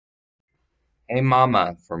Hey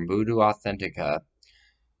Mama from Voodoo Authentica.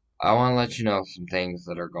 I want to let you know some things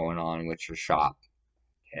that are going on with your shop,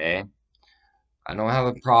 okay? I don't have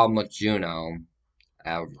a problem with Juno. I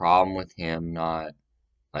have a problem with him not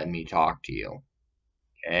letting me talk to you,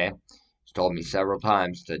 okay? He's told me several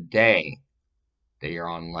times today that you're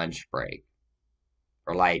on lunch break.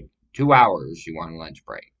 For like 2 hours you want a lunch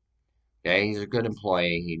break, okay? He's a good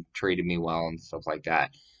employee. He treated me well and stuff like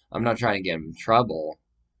that. I'm not trying to get him in trouble.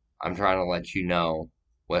 I'm trying to let you know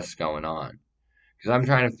what's going on. Because I'm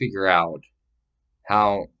trying to figure out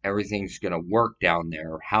how everything's going to work down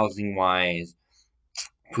there, housing wise,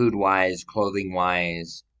 food wise, clothing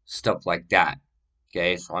wise, stuff like that.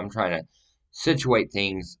 Okay, so I'm trying to situate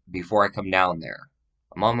things before I come down there.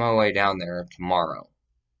 I'm on my way down there tomorrow.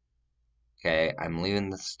 Okay, I'm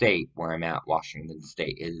leaving the state where I'm at, Washington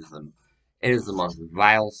State. It is the most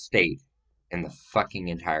vile state in the fucking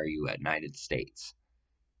entire United States.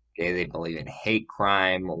 Okay, they believe in hate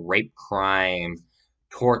crime, rape crime,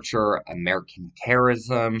 torture, American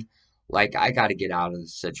terrorism. Like, I gotta get out of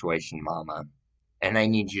this situation, Mama. And I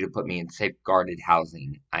need you to put me in safeguarded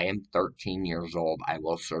housing. I am 13 years old. I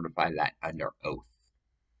will certify that under oath.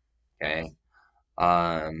 Okay?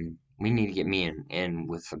 We need to get me in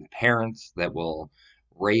with some parents that will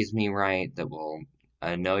raise me right, that will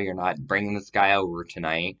know you're not bringing this guy over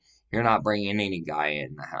tonight. You're not bringing any guy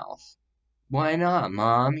in the house. Why not,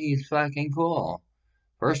 Mom? He's fucking cool.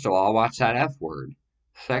 First of all, watch that F word.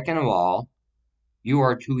 Second of all, you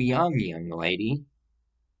are too young, young lady.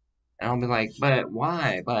 And I'll be like, but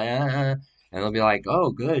why? And they'll be like,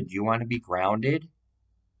 oh, good. Do you want to be grounded?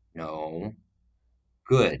 No.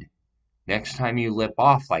 Good. Next time you lip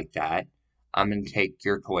off like that, I'm going to take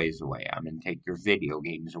your toys away. I'm going to take your video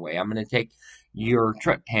games away. I'm going to take your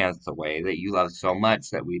trip pants away that you love so much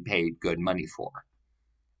that we paid good money for.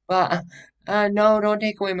 But, no, don't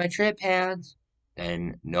take away my trip pants.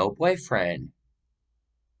 Then, no boyfriend.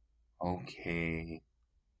 Okay.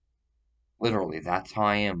 Literally, that's how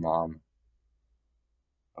I am, Mom.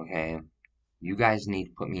 Okay? You guys need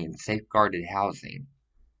to put me in safeguarded housing.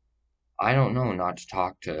 I don't know not to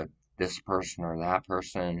talk to this person or that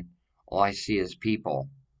person. All I see is people.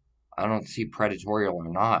 I don't see predatorial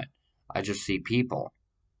or not. I just see people.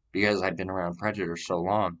 Because I've been around predators so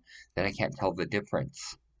long that I can't tell the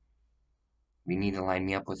difference. We need to line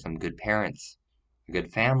me up with some good parents, a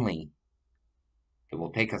good family that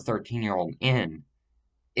will take a 13-year-old in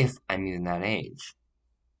if I'm even that age.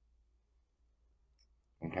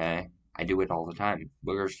 Okay? I do it all the time.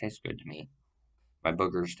 Boogers taste good to me. My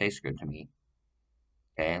boogers taste good to me.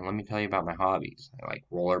 Okay, let me tell you about my hobbies. I like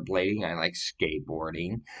rollerblading. I like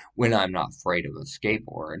skateboarding when I'm not afraid of a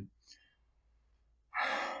skateboard.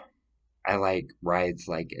 I like rides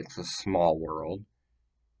like It's a Small World.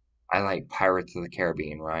 I like Pirates of the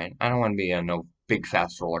Caribbean ride. I don't want to be on no big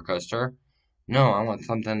fast roller coaster. No, I want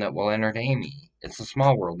something that will entertain me. It's a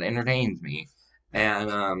Small World entertains me,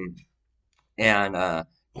 and and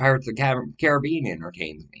Pirates of the Caribbean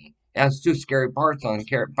entertains me. It has two scary parts on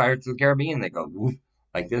Pirates of the Caribbean. They go woof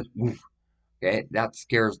like this, woof. Okay, that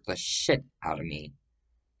scares the shit out of me.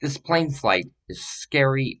 This plane flight is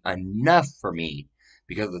scary enough for me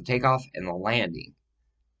because of the takeoff and the landing.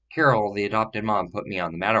 Carol, the adopted mom, put me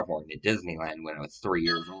on the Matterhorn at Disneyland when I was 3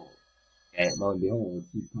 years old. And lo and behold,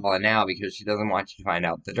 she's calling now because she doesn't want you to find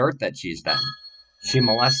out the dirt that she's done. She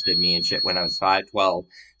molested me and shit when I was 5, 12.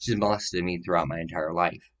 She's molested me throughout my entire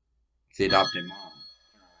life. The adopted mom,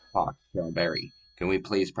 Fox, Carol Berry. Can we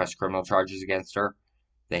please press criminal charges against her?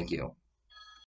 Thank you.